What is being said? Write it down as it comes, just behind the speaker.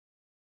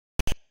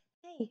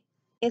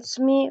it's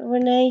me,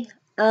 Renee.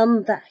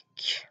 I'm back.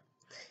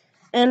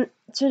 And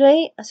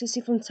today, as you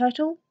see from the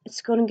title,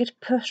 it's gonna get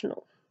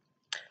personal.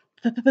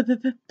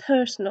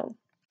 Personal.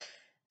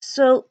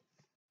 So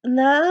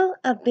now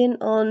I've been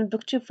on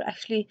BookTube for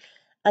actually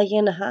a year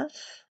and a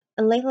half,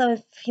 and lately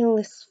I've feeling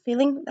this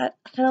feeling that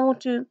I kind of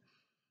want to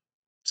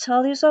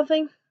tell you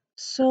something.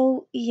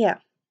 So yeah.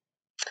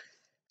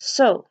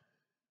 So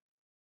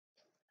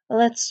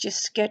let's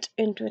just get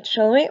into it,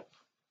 shall we?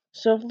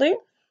 Certainly.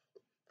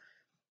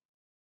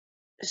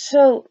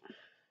 So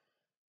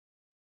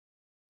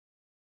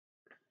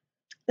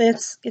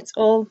it's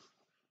all.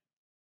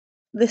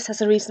 This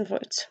has a reason for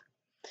it.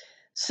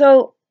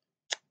 So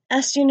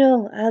as you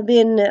know, I've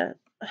been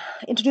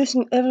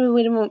introducing every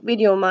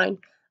video of mine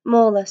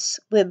more or less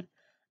with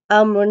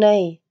I'm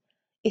Renee,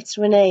 it's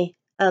Renee,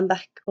 I'm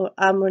back, or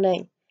I'm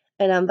Renee,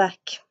 and I'm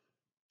back.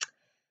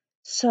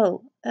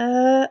 So,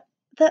 the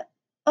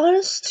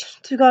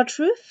honest to God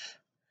truth,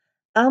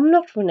 I'm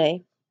not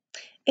Renee.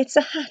 It's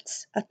a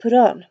hat I put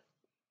on.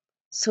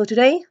 So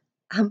today,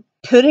 I'm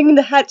putting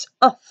the hat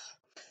off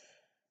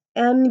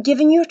and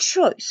giving you a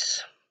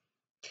choice.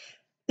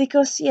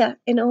 Because, yeah,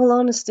 in all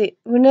honesty,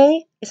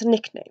 Renee is a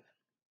nickname.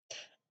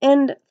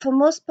 And for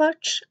most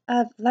part,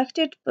 I've liked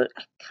it, but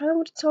I kind of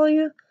want to tell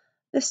you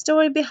the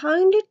story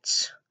behind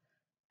it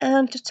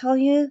and to tell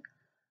you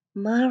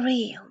my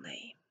real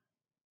name.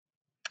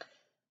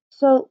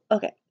 So,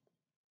 okay.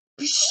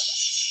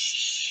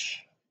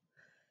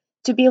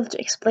 To be able to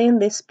explain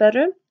this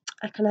better,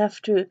 I kind of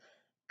have to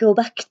go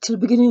back to the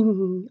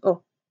beginning,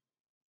 or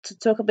to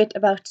talk a bit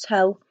about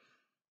how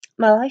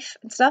my life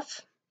and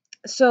stuff.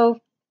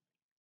 So,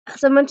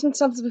 as I mentioned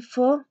something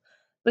before,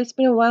 but it's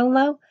been a while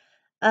now,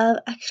 I've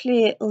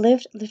actually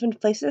lived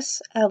different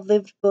places. I've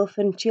lived both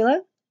in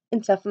Chile,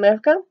 in South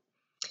America,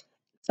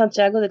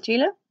 Santiago de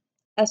Chile,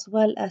 as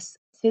well as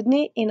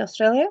Sydney in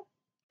Australia.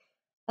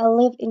 I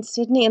lived in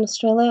Sydney in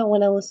Australia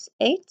when I was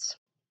 8,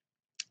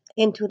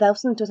 in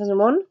 2000,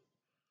 2001.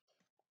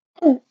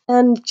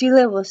 And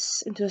Chile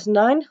was in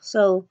 2009,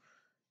 so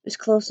it's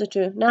closer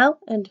to now,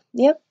 and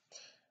yeah.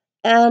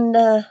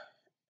 And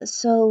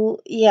so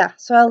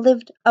I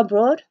lived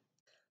abroad,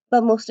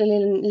 but mostly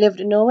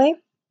lived in Norway.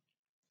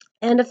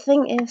 And the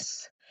thing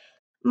is,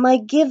 my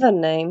given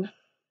name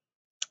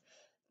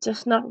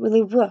does not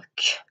really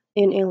work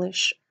in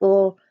English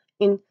or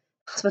in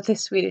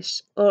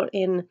Swedish or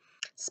in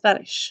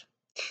Spanish.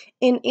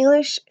 In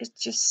English, it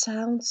just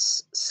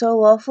sounds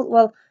so awful.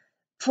 Well,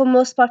 for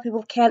most part,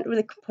 people can't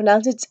really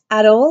pronounce it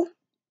at all.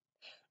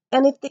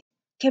 And if they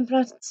can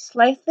pronounce it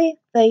slightly,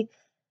 they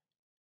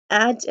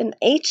add an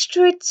H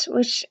to it,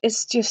 which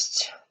is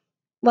just,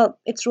 well,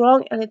 it's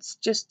wrong, and it's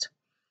just,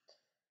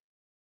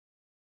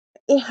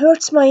 it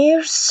hurts my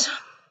ears.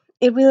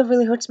 It really,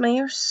 really hurts my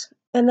ears.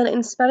 And then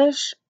in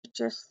Spanish, it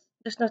just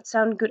does not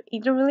sound good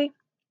either, really.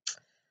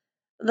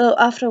 Though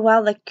after a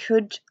while, I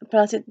could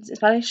pronounce it in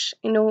Spanish.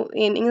 In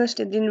English,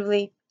 they didn't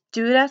really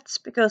do that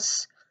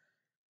because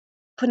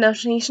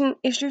pronunciation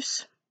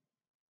issues.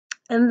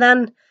 And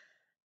then,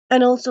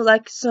 and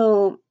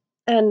also,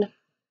 and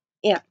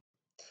yeah,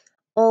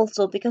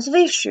 also because of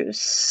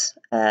issues,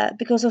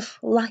 because of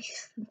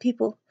life and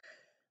people.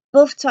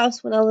 Both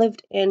times when I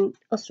lived in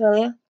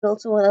Australia, but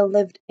also when I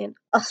lived in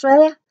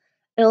Australia,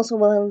 and also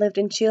when I lived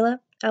in Chile,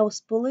 I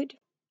was bullied,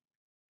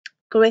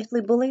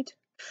 greatly bullied.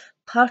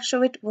 Part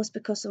of it was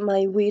because of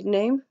my weird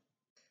name,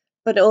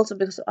 but also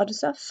because of other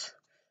stuff.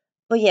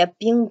 But yeah,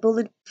 being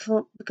bullied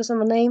because of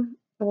my name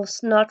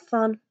was not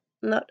fun,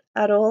 not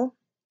at all.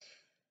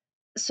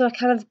 So I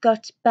kind of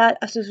got bad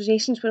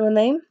associations with my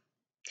name.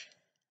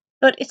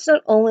 But it's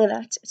not only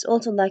that, it's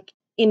also like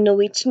in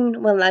Norwegian,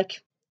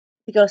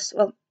 because,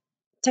 well,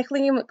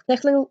 technically,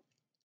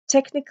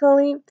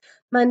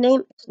 my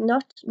name is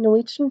not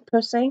Norwegian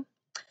per se.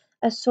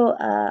 I saw,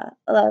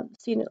 I've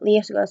seen it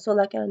years ago, I saw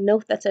like a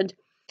note that said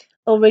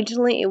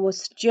originally it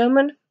was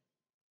German,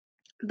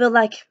 but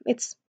like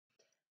it's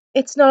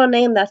not a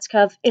name that's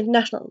kind of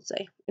international, let's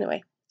say, in a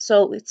way.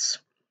 So it's,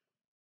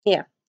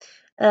 yeah.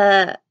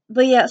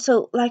 But yeah,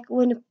 so like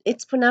when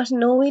it's pronounced in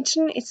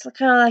Norwegian, it's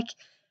kind of like,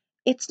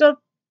 it's not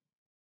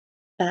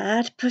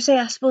bad per se.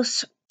 I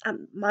suppose I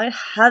might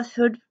have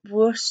heard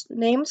worse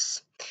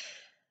names,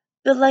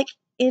 but like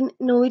in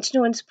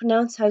Norwegian, when it's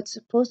pronounced how it's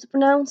supposed to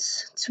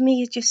pronounce, to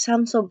me it just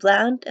sounds so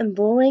bland and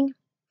boring.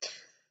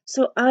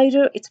 So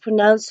either it's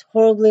pronounced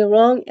horribly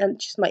wrong and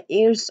just my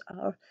ears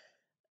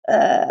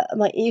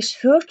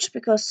hurt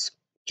because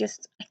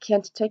just I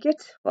can't take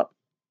it. Well,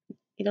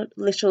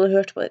 literally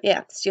hurt, but yeah,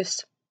 it's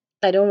just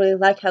I don't really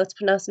like how it's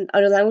pronounced in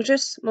other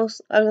languages.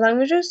 Most other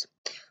languages.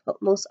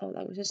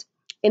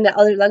 In the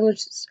other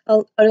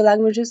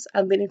languages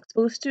I've been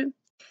exposed to,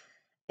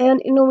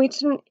 and in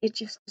Norwegian it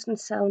just doesn't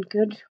sound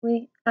good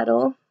really at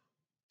all.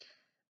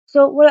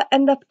 So what I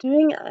end up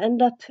doing, I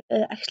end up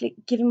actually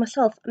giving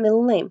myself a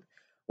middle name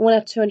when I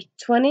turned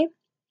 20,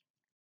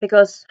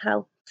 because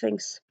how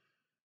things,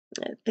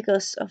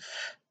 because of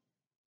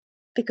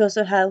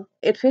how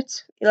it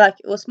fits. Like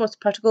it was most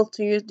practical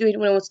to do it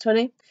when I was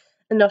 20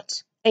 and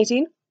not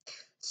 18.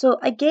 So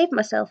I gave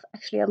myself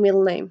actually a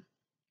middle name.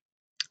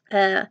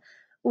 uh,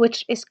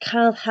 which is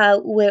kind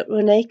of where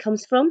Renee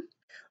comes from.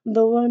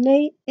 Though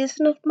Renee is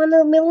not my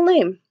middle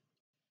name,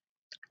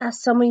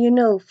 as some of you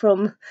know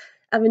from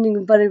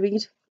Avenue Buddy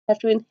Reed,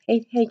 Catherine.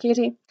 Hey,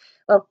 Katie.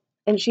 Well,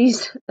 and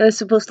she's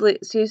supposedly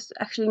she's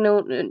actually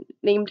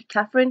named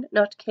Catherine,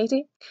 not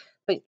Katie,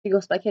 but she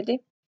goes by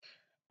Katie.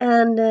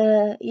 And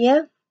but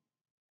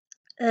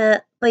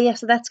yeah,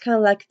 so that's kind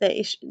of like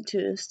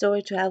the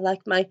story to have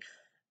like my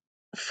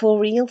for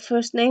real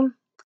first name.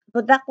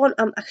 But that one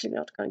I'm actually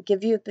not gonna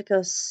give you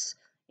because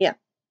yeah,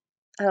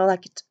 I don't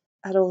like it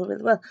at all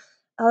really well.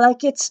 I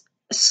like it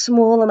a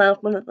small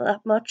amount, but not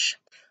that much.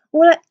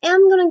 What I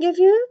am gonna give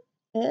you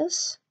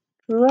is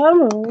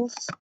drum rolls,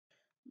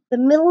 the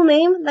middle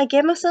name that I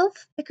gave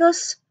myself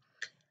because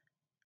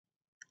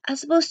I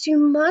suppose you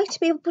might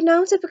be able to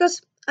pronounce it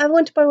because I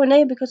went by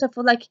Renee because I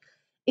feel like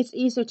it's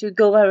easier to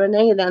go by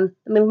Renee than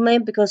the middle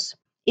name because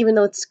even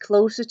though it's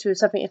closer to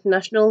something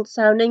international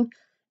sounding,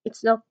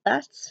 it's not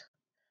that.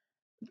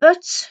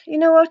 But you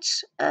know what?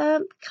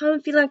 Kind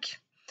of feel like,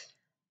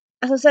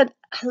 as I said,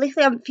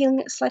 lately I'm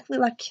feeling slightly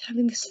like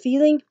having this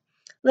feeling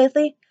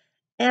lately,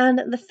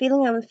 and the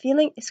feeling I'm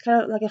feeling is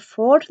kind of like a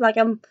fraud, like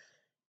I'm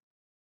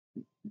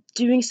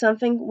doing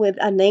something with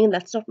a name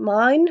that's not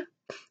mine.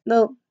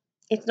 No,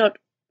 it's not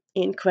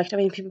incorrect. I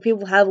mean,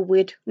 people have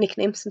weird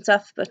nicknames and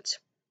stuff, but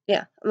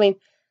yeah, I mean,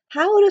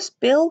 how does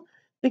Bill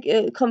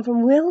come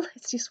from Will?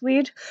 It's just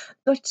weird.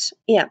 But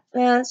yeah,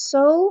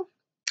 so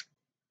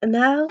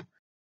now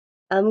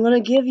I'm gonna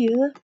give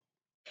you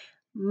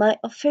my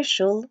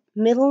official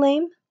middle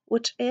name,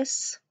 which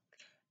is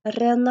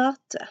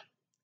Renate.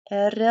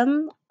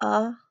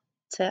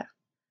 Renate.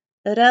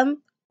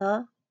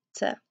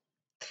 Renate.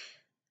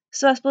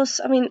 So I suppose,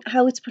 I mean,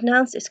 how it's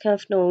pronounced is kind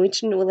of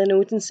Norwegian with the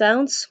Norwegian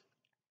sounds.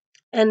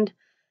 And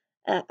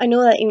I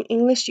know that in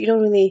English you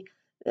don't really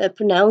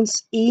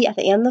pronounce E at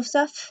the end of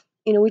stuff.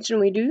 In Norwegian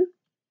we do.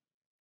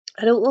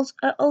 I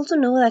also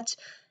know that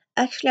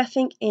actually I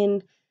think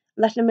in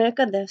Latin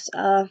America there's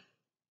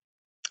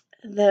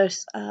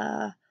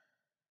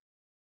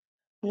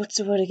what's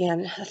the word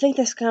again? I think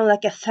there's kind of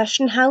like a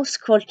fashion house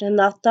called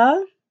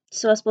Renata.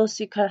 So I suppose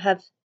you kind of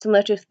have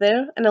similarities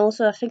there. And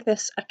also I think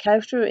there's a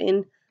character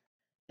in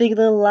Big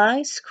Little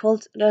Lies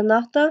called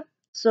Renata.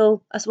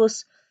 So I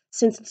suppose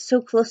since it's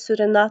so close to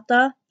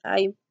Renata,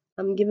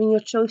 I'm giving you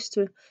a choice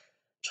to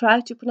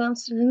try to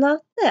pronounce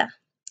Renata.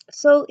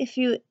 So if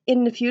you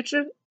in the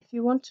future, if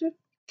you want to,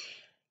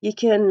 you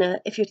can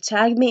if you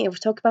tag me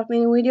and talk about me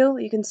in a video,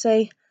 you can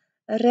say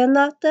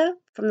Renata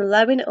from the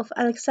Library of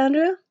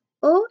Alexandria,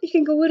 or you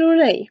can go with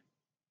Renee.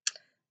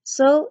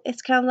 So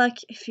it's kind of like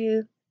if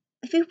you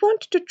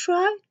want to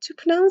try to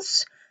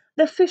pronounce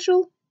the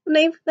official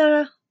name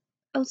that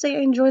I would say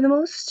I enjoy the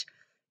most,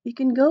 you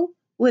can go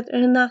with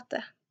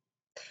Renate.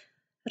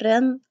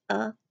 Renate.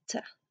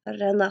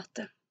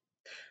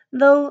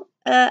 Though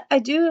I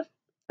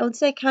would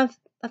say I've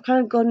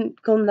kind of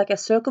gone like a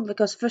circle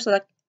because first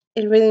I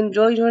really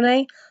enjoyed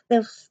Renee.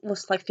 Then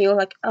was like feeling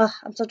like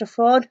I'm such a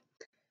fraud,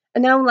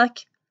 and now I'm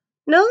like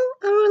no,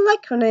 I really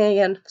like Renee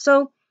again.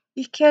 So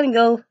you can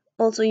go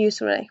also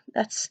use Renee.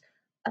 That's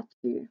up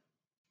to you.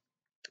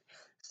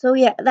 So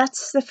yeah,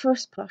 that's the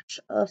first part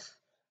of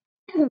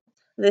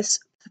this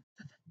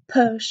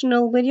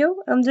personal video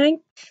I'm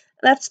doing.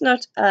 That's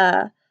not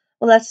well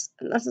that's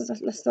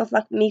not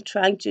like me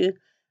trying to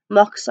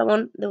mock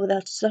someone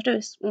without stutter.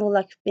 It's more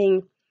like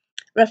being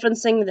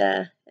referencing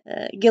the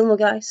Gilmore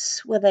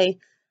Guys where they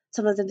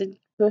sometimes they did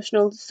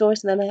personal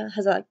stories and then it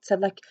has like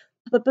said like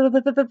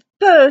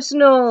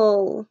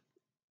personal.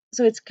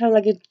 So it's kind of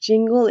like a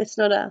jingle. It's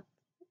not a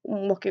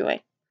mocking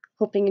way.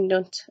 Hoping you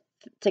don't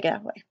take it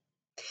that way.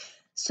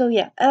 So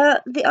yeah,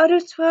 the other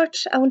part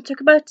I want to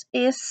talk about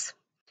is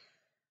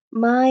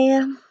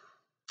my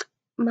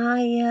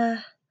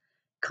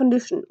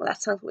condition. Well,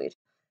 that sounds weird.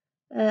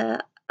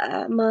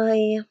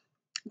 My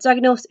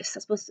diagnosis. I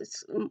suppose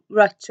it's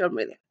right term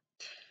really.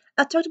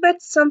 I talked about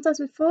it sometimes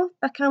before.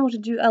 I kind of want to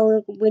do a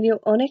little video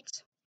on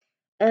it,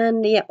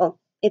 and yeah, well,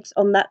 it's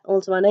on that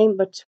also my name,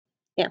 but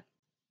yeah.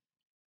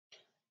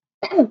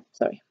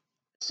 Sorry.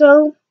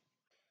 So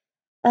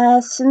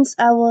since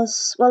I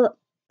was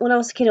when I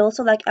was a kid,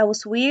 also like I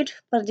was weird,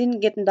 but I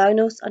didn't get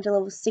diagnosed until I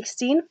was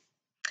 16.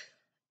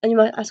 And you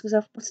might ask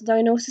yourself, what's the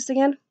diagnosis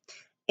again?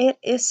 It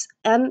is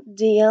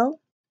NDL,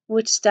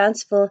 which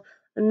stands for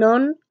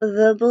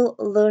Non-Verbal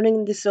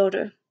Learning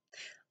Disorder.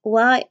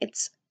 Why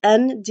it's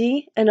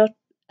ND and not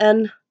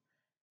N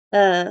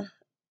um,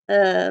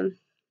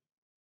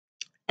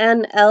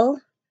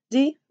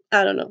 NLD?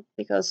 I don't know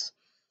because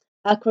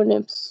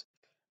acronyms,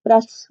 but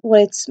that's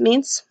what it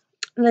means.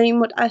 And then you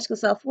might ask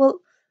yourself, well,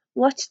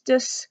 what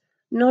does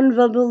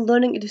non-verbal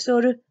learning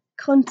disorder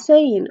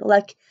contain?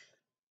 Like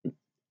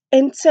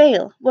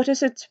entail? What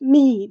does it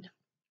mean?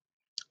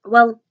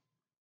 Well,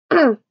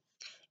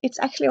 it's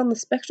actually on the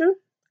spectrum.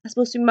 I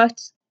suppose you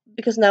might,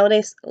 because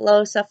nowadays a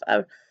lot of stuff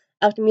are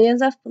out in media and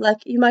stuff, but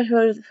like you might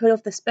heard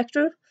of the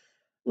spectrum,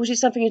 which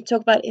is something you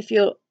talk about if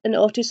you're an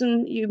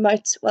autism. You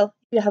might, well,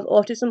 if you have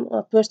autism or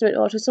a person with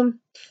autism,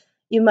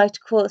 you might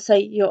say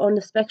you're on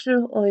the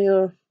spectrum or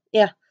you're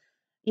yeah,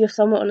 you're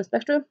somewhere on the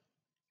spectrum,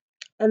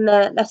 and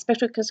that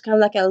spectrum is kind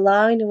of like a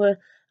line where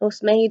it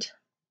was made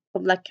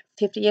from like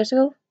 50 years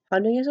ago,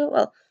 100 years ago,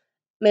 well,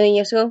 many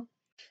years ago.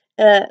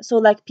 So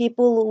like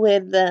people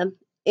with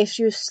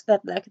issues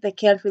that like they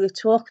can't really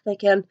talk, they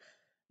can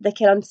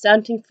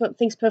understand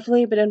things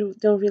perfectly, but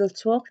don't really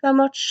talk that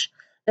much.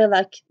 They're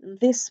like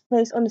this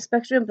place on the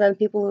spectrum. Then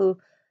people who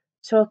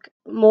talk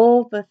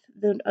more but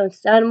don't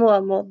understand more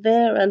are more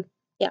there, and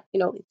yeah,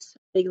 it's a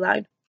big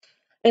line.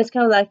 And it's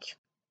kind of like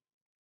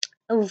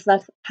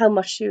how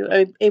much you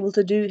are able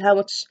to do, how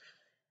much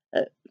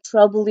uh,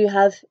 trouble you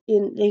have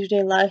in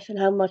day-to-day life, and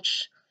how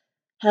much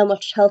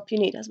help you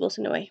need, I suppose,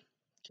 in a way,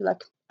 to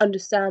like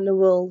understand the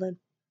world and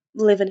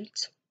live in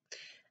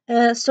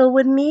it. So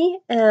with me,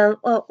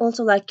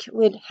 also like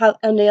with how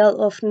NDL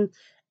often,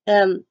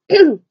 um,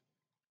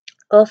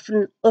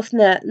 often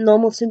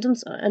normal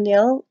symptoms of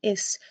NDL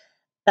is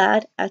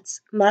bad at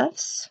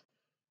maths.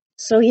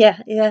 So yeah,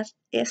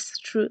 it's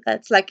true.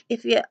 That's like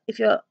if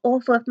you're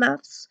awful at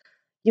maths,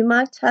 you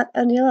might have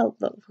NDL.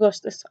 But of course,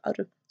 there's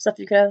other stuff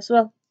you can have as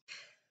well.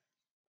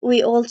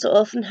 We also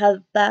often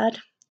have bad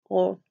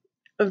or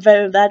a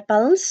very bad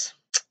balance.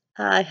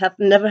 I have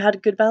never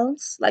had good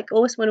balance. Like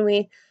always when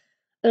we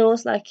and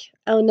always like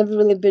I was never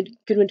really good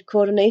with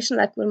coordination,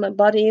 like with my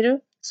body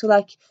either. So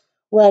like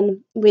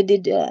when we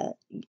did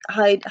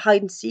hide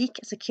and seek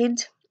as a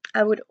kid,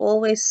 I would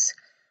always,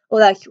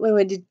 or like when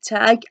we did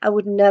tag, I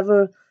would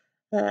never,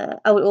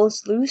 I would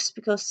always lose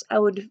because I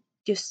would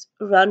just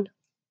run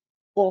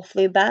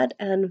awfully bad,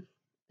 and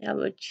I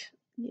would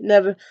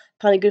never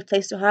find a good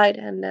place to hide.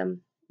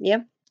 And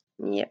yeah,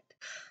 yep.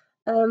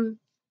 Um,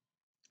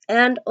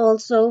 and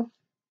also.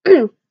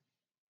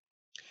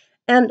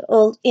 And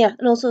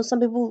also some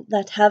people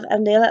that have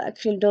Andela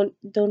actually don't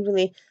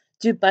really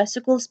do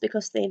bicycles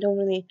because they don't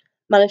really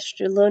manage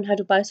to learn how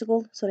to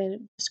bicycle, so they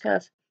just kind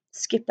of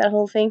skip that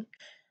whole thing.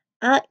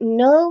 I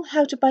know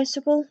how to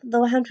bicycle,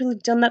 though I haven't really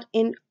done that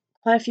in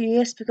quite a few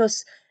years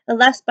because the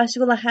last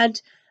bicycle I had,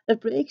 the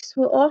brakes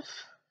were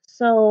off.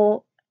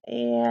 So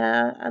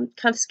yeah, I'm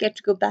kind of scared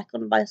to go back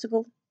on a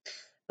bicycle.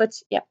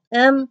 But yeah,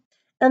 and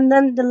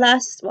then the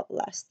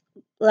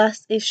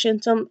last is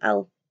symptom.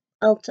 I'll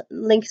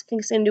link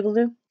things in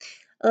Google.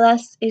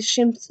 Last is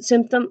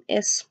symptom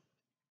is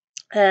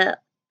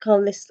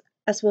called this,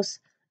 as was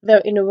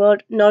very in the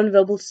word,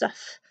 non-verbal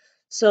stuff.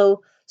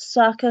 So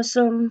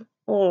sarcasm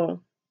uh,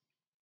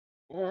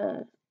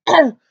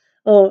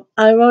 or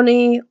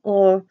irony,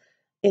 or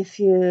if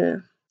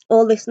you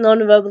all this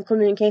non-verbal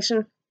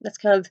communication that's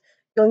kind of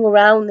going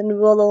around in the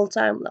world all the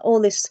time, all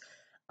these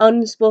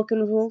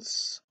unspoken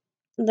rules,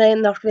 they're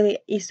not really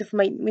easy for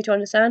me to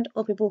understand,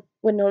 or people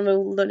with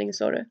non-verbal learning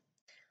disorder.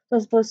 So I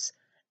suppose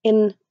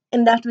in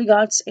in that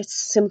regards, it's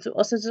similar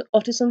to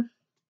autism.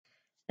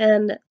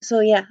 And so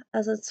yeah,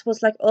 as I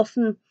suppose like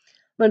often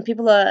when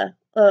people are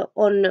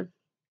on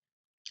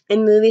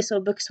in movies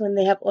or books when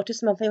they have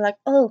autism, I feel like,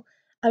 oh,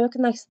 I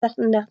recognize that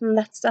and that and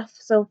that stuff.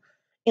 So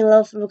in a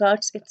lot of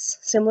regards, it's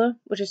similar,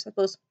 which is I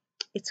suppose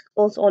it's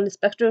also on the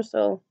spectrum,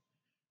 so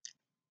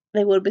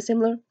they will be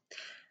similar.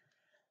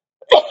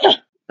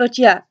 But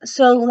yeah,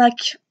 so like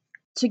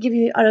to give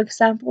you other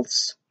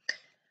examples,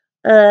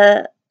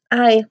 uh,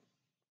 I,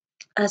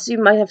 as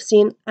you might have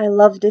seen, I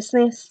love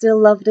Disney,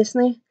 still love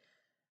Disney.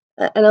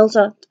 And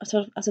also, as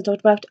I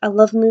talked about, I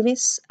love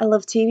movies, I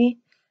love TV.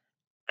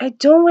 I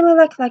don't really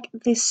like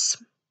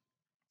this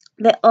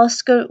the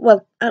Oscar.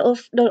 Well,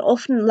 don't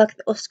often like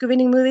the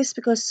Oscar-winning movies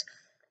because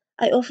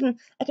I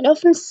can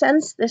often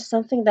sense there's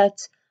something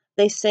that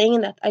they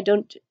saying that I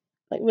don't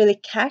like really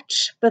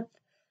catch, but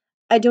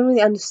I don't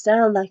really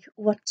understand like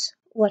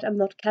what I'm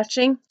not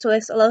catching. So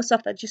there's a lot of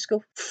stuff that just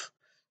go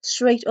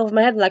straight over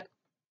my head. Like,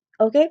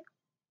 okay,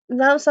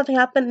 now something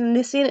happened in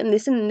this scene and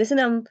this scene and this scene.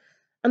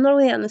 I'm not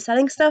really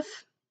understanding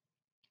stuff.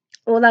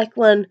 Or like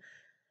when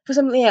for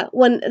example, yeah,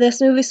 when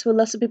there's movies where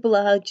lots of people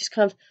are just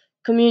kind of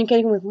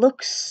communicating with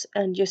looks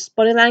and just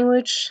body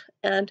language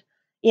and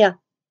yeah,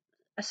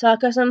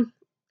 sarcasm.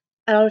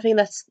 Another thing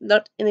that's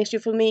not an issue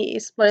for me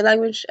is body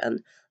language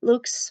and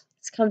looks.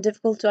 It's kind of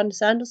difficult to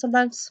understand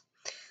sometimes.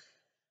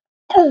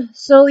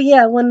 So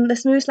yeah, when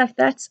there's movies like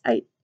that,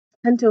 I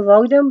tend to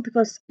avoid them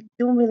because I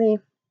don't really.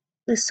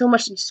 There's so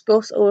much that just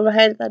goes over my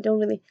head that I don't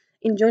really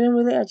enjoy them.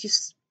 Really, I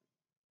just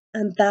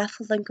am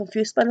baffled and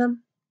confused by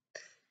them.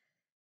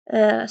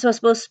 So I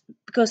suppose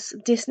because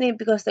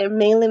they're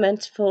mainly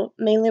meant for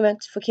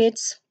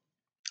kids,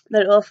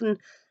 they're often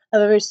a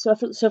very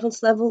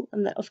surface level,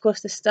 and of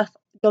course there's stuff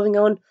going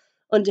on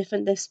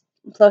different. There's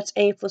plot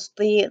A plus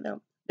B,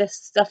 there's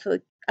stuff for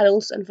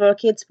adults and for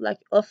kids, but like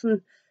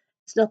often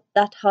it's not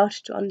that hard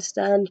to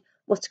understand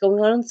what's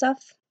going on and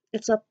stuff.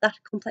 It's not that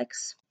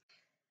complex.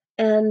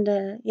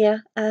 And yeah,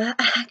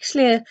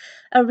 actually,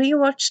 I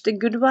rewatched The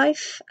Good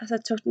Wife, as I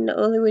talked in the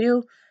earlier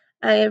video.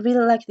 I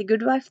really like The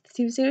Good Wife,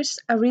 the TV series.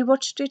 I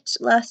rewatched it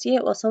last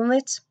year, or some of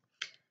it,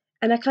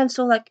 and I kind of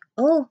saw like,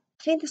 oh,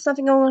 I think there's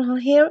something going on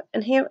here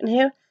and here and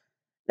here.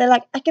 They're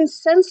like, I can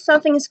sense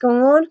something is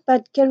going on,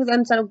 but can't really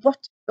understand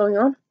what's going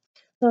on.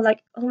 So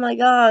like, oh my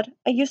god,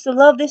 I used to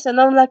love this, and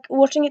I'm like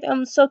watching it,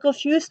 I'm so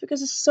confused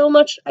because there's so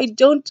much I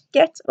don't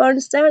get or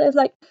understand. It's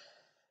like,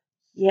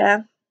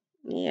 yeah,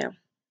 yeah,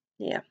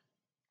 yeah.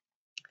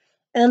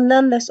 And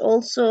then there's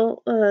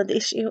also the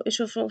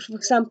issue for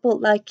example,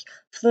 like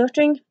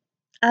flirting.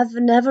 I've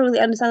never really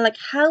understand like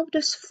how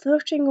does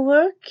flirting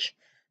work?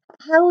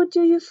 How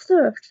do you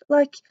flirt?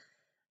 Like,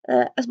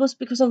 I suppose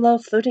because a lot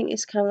of flirting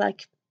is kind of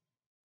like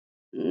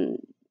mm,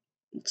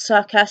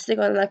 sarcastic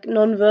or like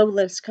non-verbal.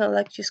 It's kind of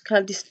like just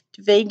kind of this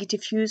vague,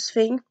 diffuse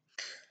thing.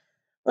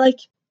 Like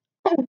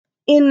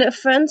in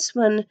Friends,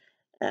 when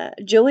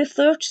Joey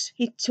flirts,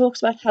 he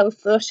talks about how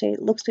flirty,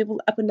 looks people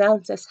up and down,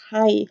 and says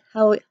hi,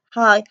 how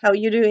are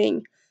you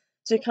doing?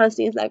 So it kind of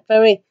seems like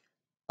very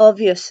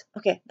obvious.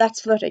 Okay,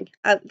 that's flirting.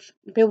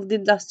 People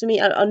did that to me.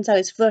 I understand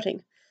it's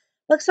flirting.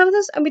 Like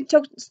sometimes I mean,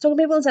 talk to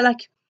people and say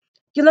like,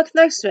 "You look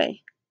nice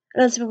today,"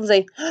 and then some people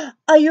say,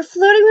 "Are you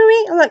flirting with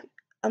me?" I'm like,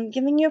 "I'm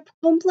giving you a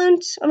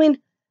compliment." I mean,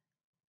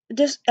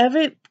 does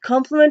every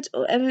compliment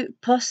or every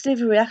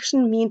positive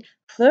reaction mean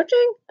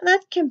flirting?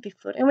 That can be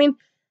flirting. I mean,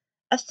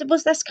 I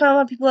suppose that's kind of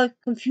why people are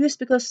confused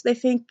because they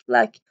think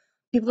like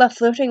people are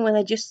flirting when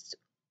they just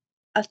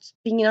are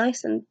being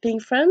nice and being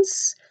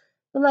friends.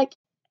 But like,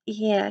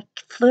 yeah,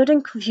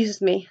 flirting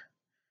confuses me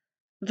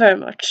very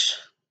much.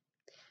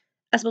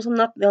 I suppose I'm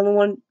not the only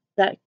one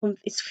that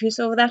is confused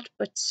over that,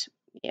 but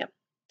yeah.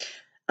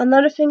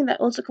 Another thing that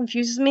also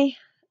confuses me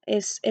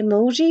is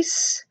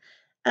emojis.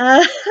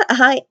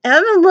 I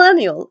am a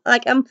millennial.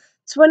 Like, I'm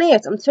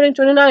 28. I'm turning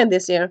 29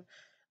 this year.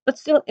 But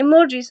still,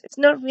 emojis, it's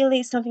not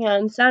really something I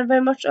understand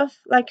very much of.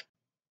 Like,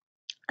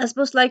 I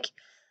suppose, like,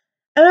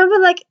 I remember,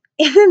 like,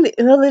 in the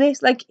early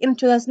days, like, in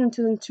 2000,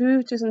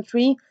 2002,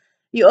 2003,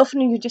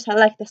 you just had,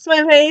 like, the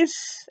smile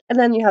face, and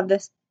then you have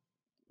this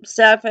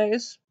sad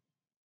face,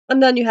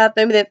 and then you have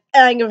maybe the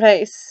anger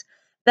face.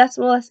 That's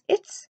more or less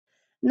it.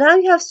 Now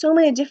you have so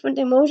many different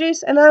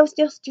emojis, and now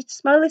it's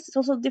just smileys. It's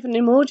also different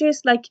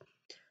emojis. Like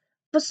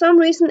for some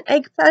reason,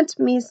 eggplant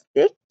means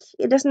dick.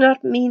 It does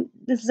not mean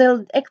the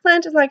little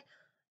eggplant. It's like,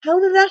 how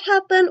did that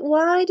happen?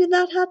 Why did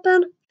that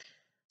happen?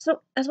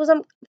 So I suppose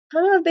I'm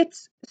kind of a bit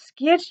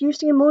scared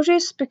using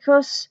emojis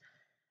because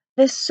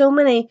there's so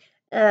many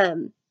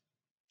um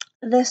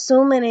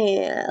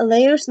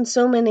layers and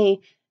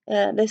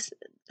there's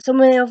so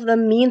many of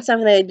them mean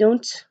something that they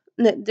don't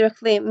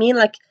directly mean.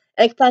 Like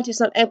eggplant is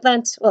not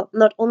eggplant. Well,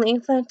 not only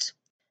eggplant.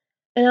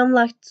 And I'm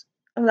like,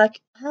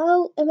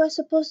 how am I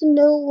supposed to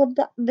know what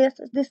this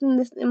and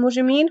this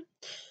emoji mean?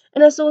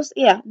 And I suppose,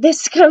 yeah,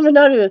 this is kind of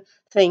another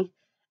thing.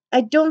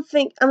 I don't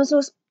think I'm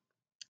supposed.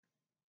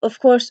 Of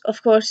course,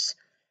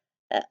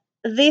 uh,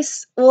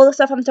 this all the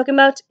stuff I'm talking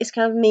about is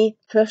kind of me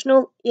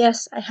personal.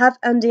 Yes, I have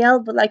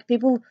NDL, but like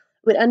people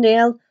with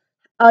NDL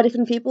are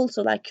different people.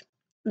 So like,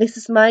 this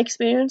is my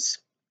experience.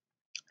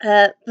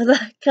 But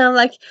like, kind of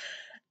like,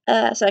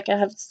 so like I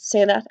have to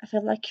say that I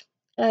feel like,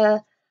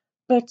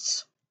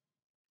 but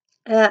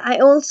I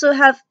also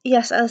have,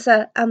 yes, as I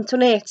said, I'm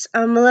 28,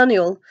 I'm a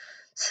millennial.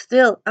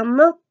 Still, I'm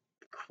not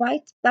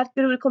quite that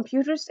good with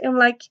computers. I'm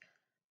like,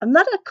 I'm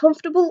not that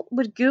comfortable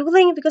with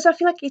Googling because I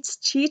feel like it's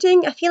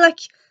cheating. I feel like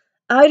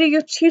either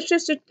your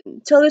teachers should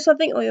tell you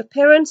something or your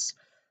parents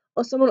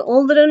or someone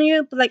older than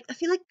you, but like, I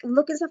feel like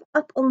looking stuff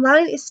up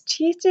online is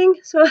cheating.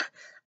 So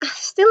I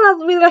still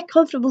not really that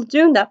comfortable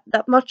doing that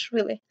much,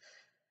 really.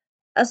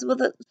 As well,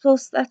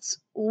 suppose that's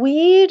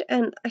weird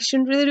and I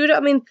shouldn't really do that. I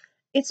mean,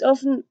 it's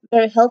often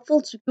very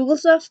helpful to Google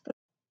stuff, but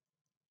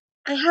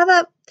I have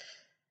a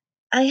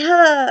I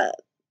have a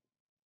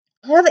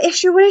I have an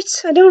issue with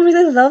it. I don't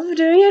really love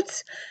doing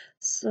it.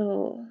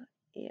 So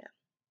yeah.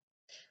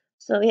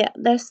 So yeah,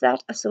 there's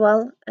that as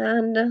well.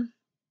 And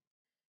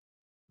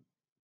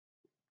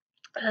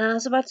I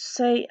was about to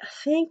say, I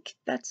think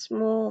that's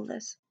more or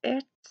less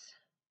it.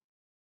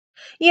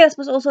 Yes,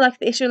 but also like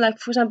the issue, like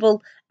for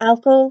example,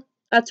 alcohol.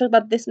 I talked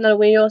about this in another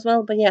video as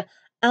well. But yeah,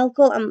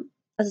 alcohol.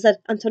 As I said,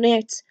 I'm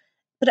 28,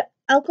 but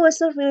alcohol is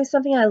not really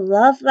something I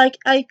love. Like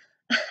I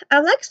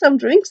like some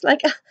drinks.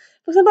 Like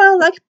for example, I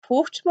like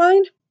port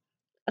wine.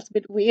 That's a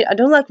bit weird. I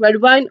don't like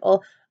red wine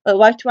or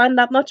white wine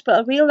that much, but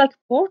I really like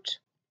port.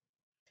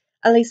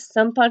 At least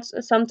some types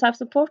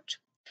of port.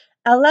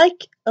 I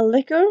like a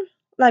liquor,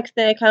 like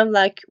the kind of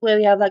like where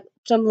we have like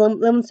some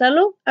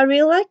limoncello. I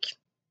really like.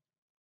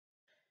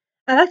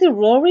 I like the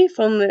Rory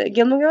from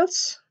Gilmore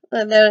Girls.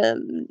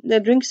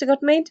 The drinks that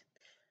got made,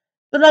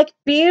 but like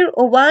beer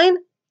or wine,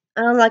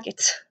 I don't like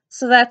it.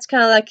 So that's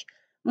kind of like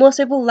most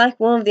people like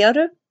one or the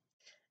other.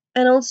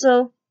 And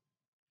also,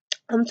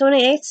 I'm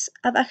 28.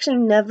 I've actually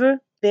never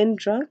been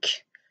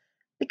drunk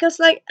because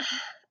like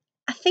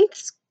I think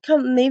this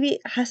maybe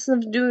has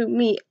something to do with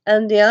me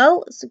and the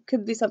so it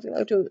could be something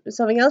like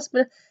something else.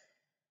 But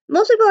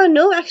most people I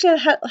know actually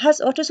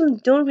has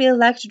autism don't really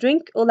like to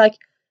drink or like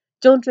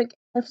don't drink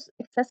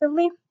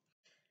excessively.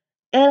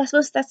 And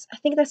I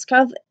think that's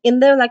kind of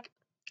in there. Like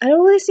I don't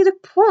really see the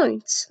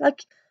point.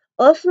 Like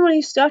often when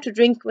you start to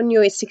drink when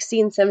you're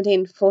 16,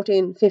 17,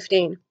 14,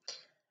 15,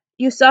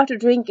 you start to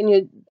drink and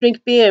you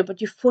drink beer, but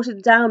you force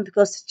it down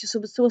because it's just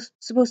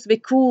supposed to be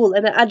cool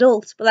and an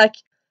adult. But like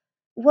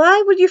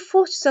Why would you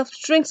force yourself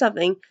to drink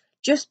something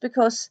just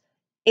because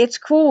it's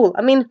cool?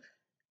 I mean,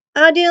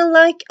 I didn't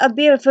like a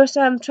beer the first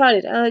time I tried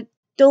it. I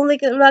don't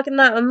like it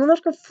now. I'm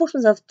not gonna force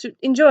myself to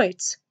enjoy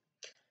it.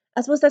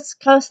 I suppose that's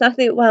kind of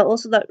exactly why I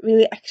also not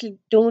really actually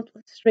don't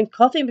drink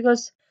coffee,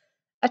 because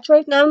I try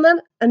it now and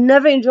then. I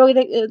never enjoy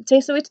the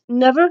taste of it,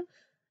 never.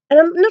 And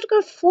I'm not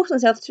gonna force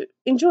myself to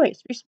enjoy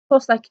it just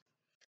because like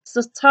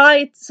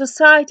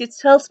society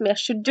tells me I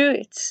should do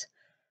it.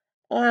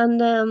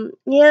 And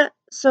yeah,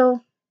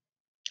 so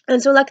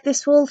like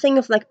this whole thing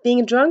of like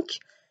being drunk,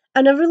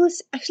 I never really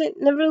actually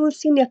never really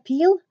seen the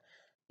appeal.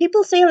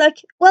 People say like,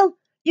 well,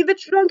 you get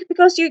drunk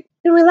because you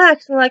can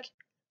relax. And like,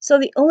 so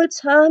the only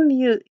time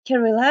you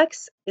can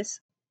relax is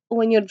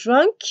when you're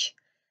drunk?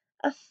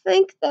 I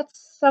think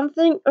that's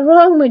something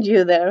wrong with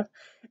you there.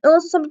 And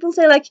also some people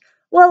say like,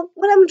 well,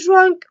 when I'm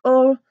drunk,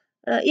 or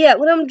yeah,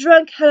 when I'm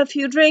drunk, had a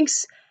few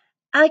drinks,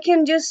 I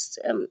can just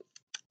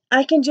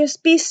I can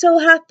just be so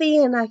happy,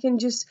 and I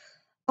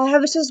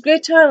have such a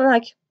great time.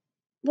 Like,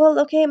 well,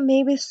 okay,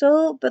 maybe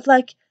so, but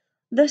like,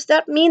 does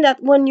that mean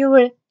that when you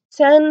were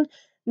 10,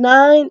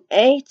 9,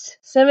 8,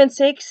 7,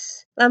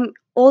 6,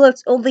 all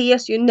the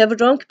years you never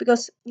drunk?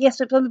 Because yes,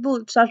 some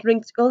people start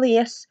drinking early,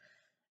 yes.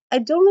 I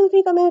don't really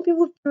think that many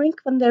people drink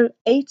when they're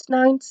 8,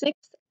 9, 6.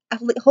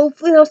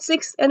 Hopefully not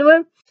 6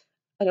 anyway.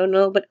 I don't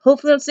know, but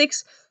hopefully not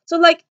 6. So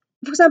like,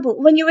 for example,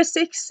 when you were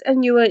 6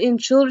 and you were in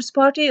children's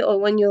party, or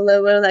when you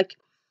were like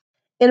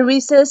in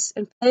recess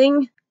and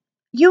playing,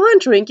 you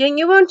weren't drinking,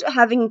 you weren't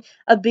having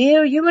a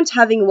beer, you weren't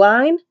having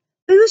wine,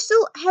 but you were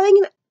still having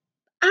an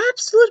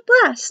absolute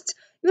blast.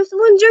 You were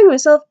still enjoying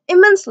yourself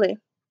immensely.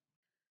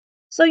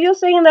 So you're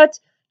saying that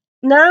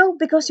now,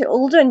 because you're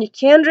older and you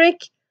can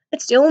drink,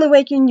 it's the only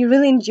way you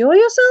really enjoy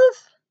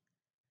yourself?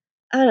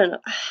 I don't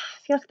know. I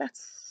feel like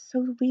that's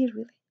so weird,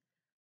 really.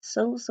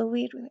 So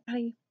weird,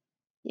 really.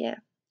 Yeah,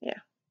 yeah.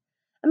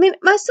 I mean,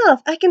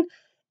 myself, I can,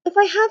 if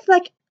I have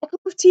like a cup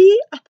of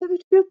tea, a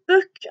favorite good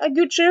book, a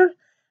good cheer,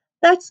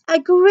 that's a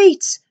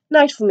great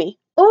night for me.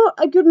 Or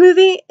a good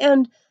movie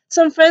and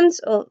some friends,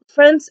 or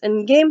friends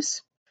and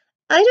games.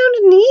 I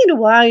don't need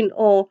wine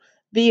or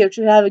beer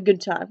to have a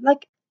good time.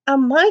 Like, I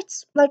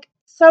might, like,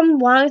 some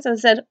wines, as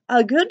I said,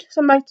 are good,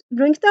 so I might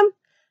drink them,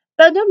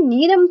 but I don't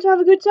need them to have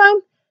a good time.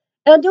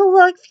 And I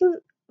don't feel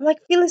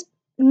this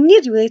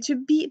need really to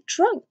be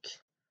drunk.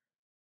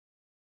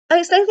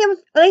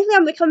 Lately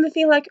I'm becoming to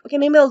feel like, okay,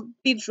 maybe I'll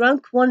be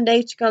drunk one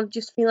day to kind of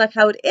just feel like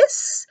how it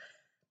is.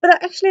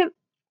 But I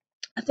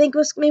think it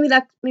was maybe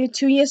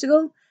 2 years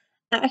ago.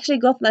 I actually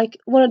got like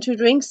one or two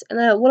drinks,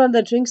 and one of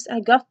the drinks I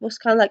got was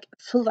kind of like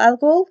full of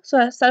alcohol. So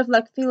I started to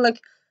like feel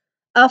like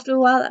after a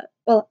while,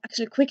 well,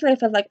 actually quickly, I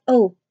felt like,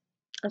 oh,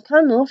 I'm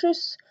kind of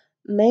nauseous.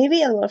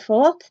 Maybe I'm gonna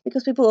throw up,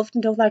 because people often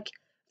don't like,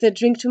 if they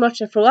drink too much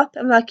and throw up.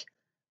 I'm like,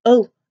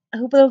 oh, I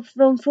hope I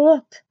don't throw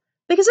up,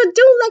 because I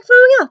don't like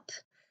throwing up.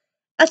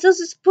 I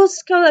suppose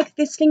it's kind of like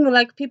this thing where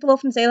like people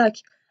often say like,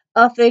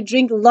 after they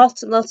drink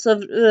lots and lots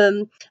of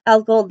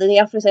alcohol, then they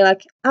often say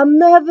like, I'm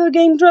never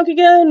getting drunk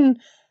again.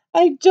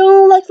 I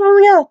don't like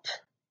throwing up.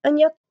 And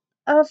yet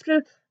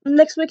after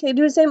next week they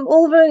do the same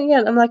over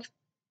again. I'm like,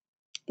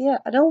 yeah,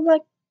 I don't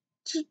like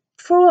to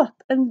throw up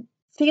and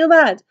feel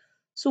bad.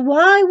 So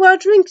why would I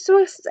drink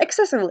so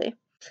excessively?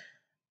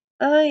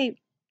 I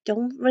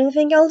don't really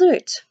think I'll do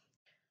it.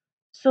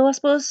 So I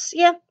suppose,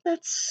 yeah,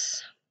 that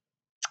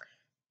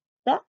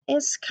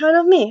is kind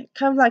of me.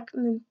 Kind of like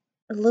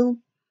a little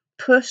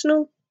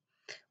personal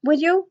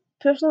video,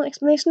 personal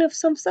explanation of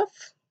some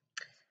stuff.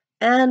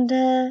 And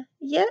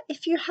yeah,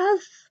 if you have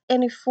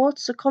any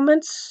thoughts or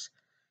comments,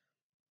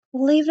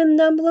 leave them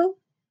down below.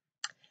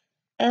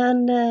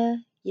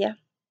 And yeah,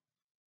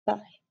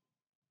 bye.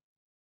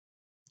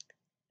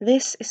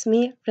 This is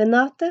me,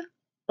 Renate,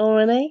 or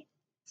Renee,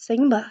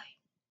 saying bye.